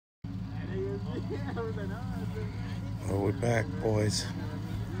Oh, we're back, boys.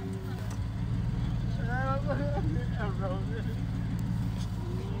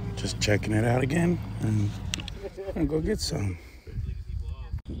 Just checking it out again, and I'm gonna go get some.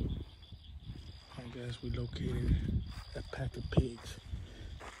 Alright, guys, we located a pack of pigs.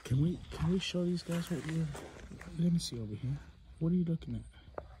 Can we show these guys what we're? Let me see over here. What are you looking at?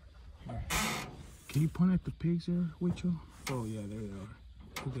 Here. Can you point at the pigs there, Wicho? Oh yeah, there they are.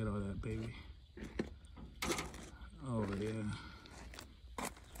 Look at all that, baby. Oh yeah.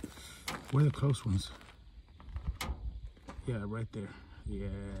 Where are the close ones? Yeah, right there. Yeah.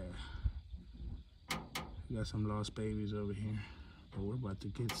 We got some lost babies over here, but we're about to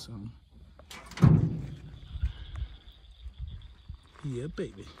get some. Yeah,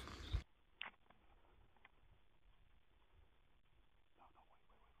 baby.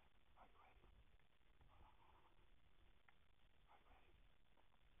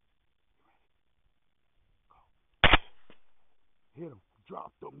 Hit him.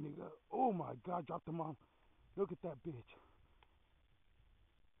 Drop them, nigga. Oh my God, drop them on. Look at that bitch.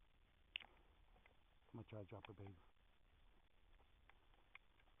 I'm gonna try to drop her, baby.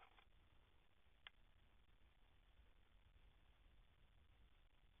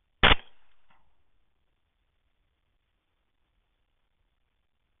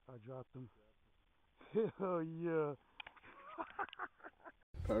 I dropped him. Hell yeah.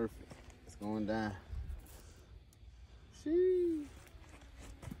 Perfect. It's going down. See.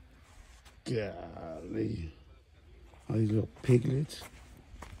 Golly. All these little piglets.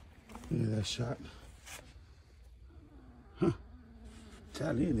 Look at that shot. Huh.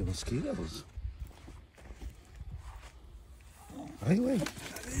 Golly, the mosquitoes. Wait.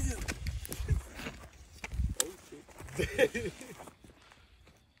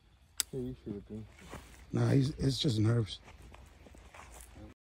 Yeah, you should be. Nah, it's just nerves.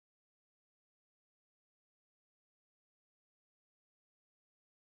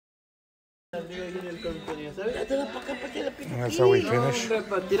 That's how we finish.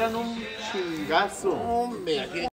 Hombre, tiran un chingazo. Hombre,